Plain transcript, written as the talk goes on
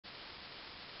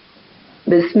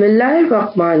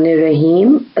Bismillahirrahmanirrahim.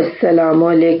 Assalamu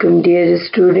alaikum, dear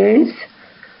students.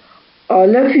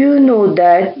 All of you know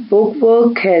that book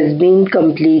work has been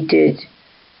completed.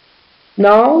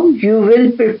 Now you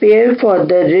will prepare for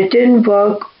the written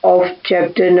work of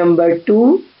chapter number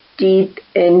 2, Teeth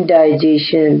and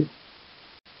Digestion.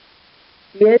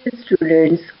 Dear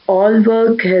students, all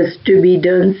work has to be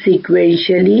done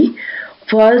sequentially.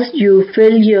 First, you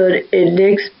fill your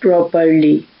index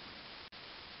properly.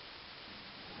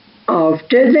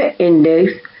 After the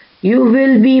index, you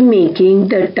will be making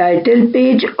the title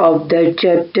page of the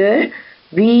chapter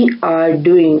we are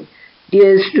doing.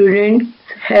 Dear students,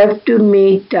 have to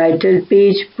make title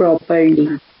page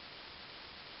properly.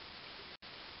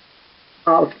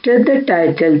 After the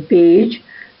title page,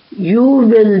 you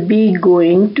will be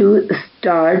going to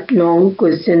start long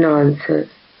question answers.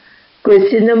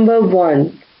 Question number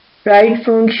 1. Write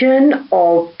function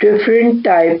of different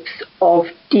types of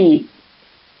teeth.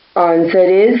 Answer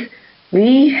is,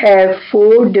 we have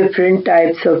 4 different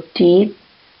types of teeth.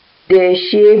 Their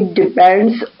shape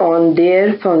depends on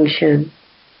their function.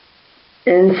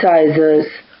 Incisors,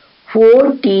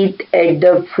 4 teeth at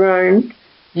the front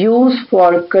used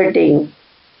for cutting.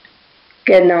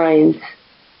 Canines,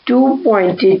 2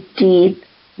 pointed teeth,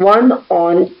 one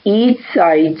on each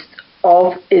side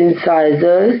of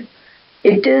incisors.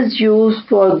 It is used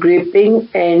for gripping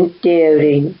and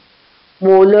tearing.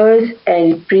 Molars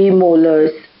and premolars.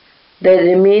 The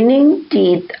remaining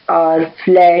teeth are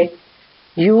flat,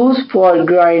 used for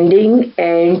grinding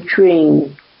and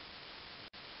chewing.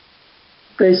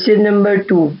 Question number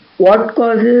 2. What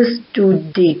causes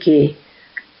tooth decay?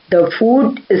 The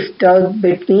food stuck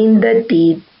between the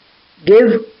teeth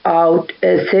gives out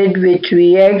acid which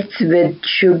reacts with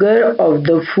sugar of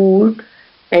the food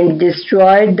and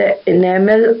destroys the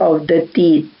enamel of the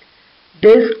teeth.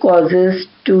 This causes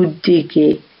tooth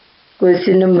decay.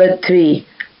 Question number 3.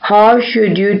 How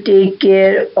should you take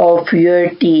care of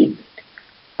your teeth?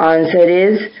 Answer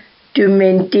is, to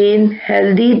maintain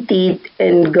healthy teeth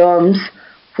and gums,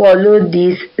 follow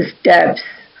these steps.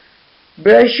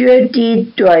 Brush your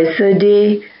teeth twice a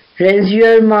day. Rinse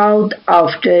your mouth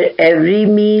after every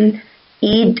meal.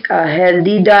 Eat a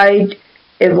healthy diet.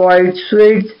 Avoid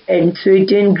sweets and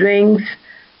sweetened drinks.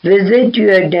 Visit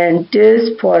your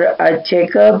dentist for a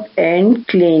checkup and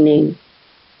cleaning.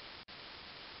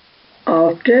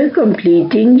 After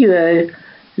completing your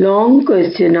long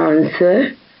question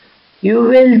answer, you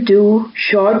will do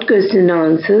short question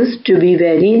answers to be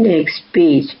very next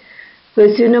page.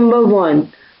 Question number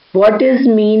 1. What is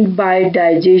meant by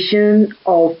digestion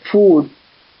of food?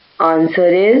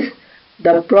 Answer is,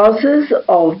 the process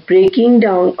of breaking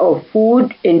down of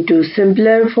food into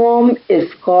simpler form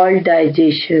is called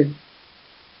digestion.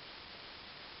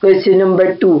 Question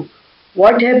number 2.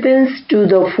 What happens to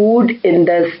the food in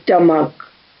the stomach?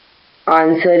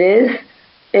 Answer is,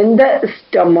 in the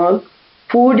stomach,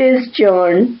 food is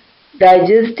churned,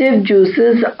 digestive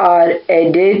juices are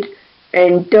added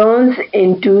and turns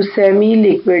into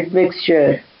semi-liquid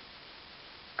mixture.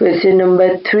 Question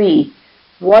number 3.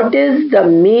 What is the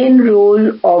main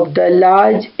role of the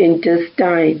large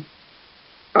intestine?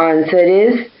 Answer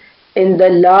is, in the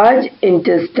large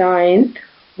intestine,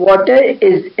 water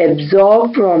is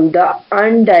absorbed from the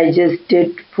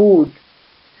undigested food.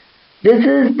 This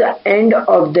is the end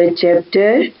of the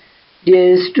chapter.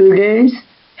 Dear students,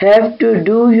 have to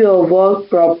do your work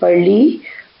properly.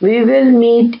 We will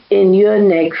meet in your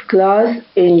next class,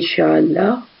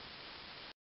 inshallah.